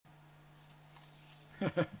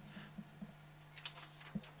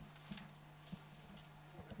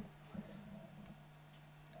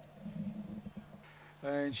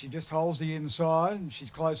And she just holds the inside, and she's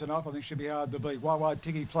close enough. I think she'll be hard to beat. Wawa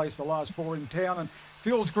Tiggy placed the last 4 in town, and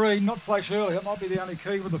feels green, not flash early. That might be the only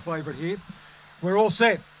key with the favourite here. We're all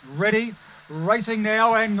set, ready, racing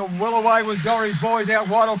now, and well away with Dory's Boys out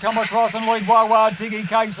wide. Will come across and lead Wawa Tiggy,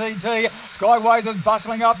 KCT. Skyways is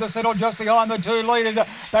bustling up the settle just behind the 2 leaders.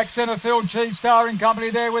 Back centre field, Chief Star in company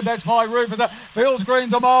there with That's My Rufus. Fields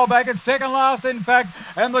Green's a mile back. It's second last, in fact,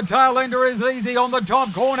 and the tail ender is easy on the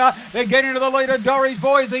top corner. They're getting to the leader, Dory's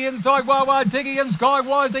Boys, the inside, Wawa Tiggy, and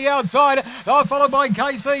Skywise the outside. They're followed by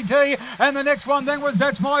KCT, and the next one then was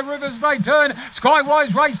That's My Rufus. They turn.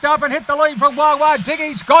 Skywise raced up and hit the lead from Wawa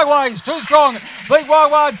Tiggy. Skywise too strong. Beat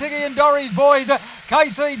Wawa Tiggy and Dory's Boys.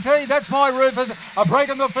 KCT, That's My Rufus, a break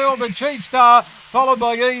in the field, the Chief Star, followed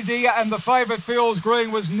by Easy, and the favourite Fields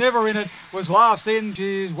Green was never in it, was last in.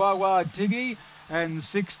 Cheers, Wawa Tiggy, and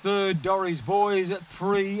 6th, 3rd, Dory's Boys,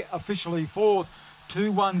 3, officially 4th,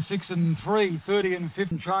 2, 1, 6 and 3, 30 and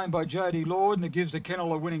 5th, trained by Jody Lord, and it gives the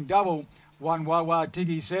kennel a winning double. 1, Wawa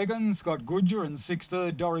Tiggy 2nd, Scott Goodger, and 6th,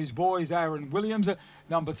 3rd, Dory's Boys, Aaron Williams.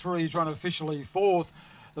 Number 3 is run officially 4th.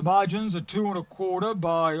 The margins are 2 1/4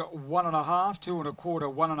 by 1.5, 2 1/4,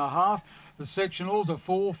 1.5. The sectionals are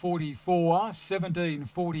 4.44,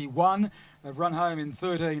 17.41. They've run home in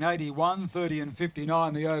 13.81, 30 and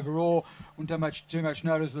 59 the overall. Wouldn't take too much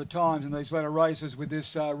notice of the times in these latter races with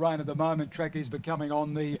this rain at the moment. Track is becoming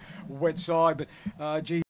on the wet side, but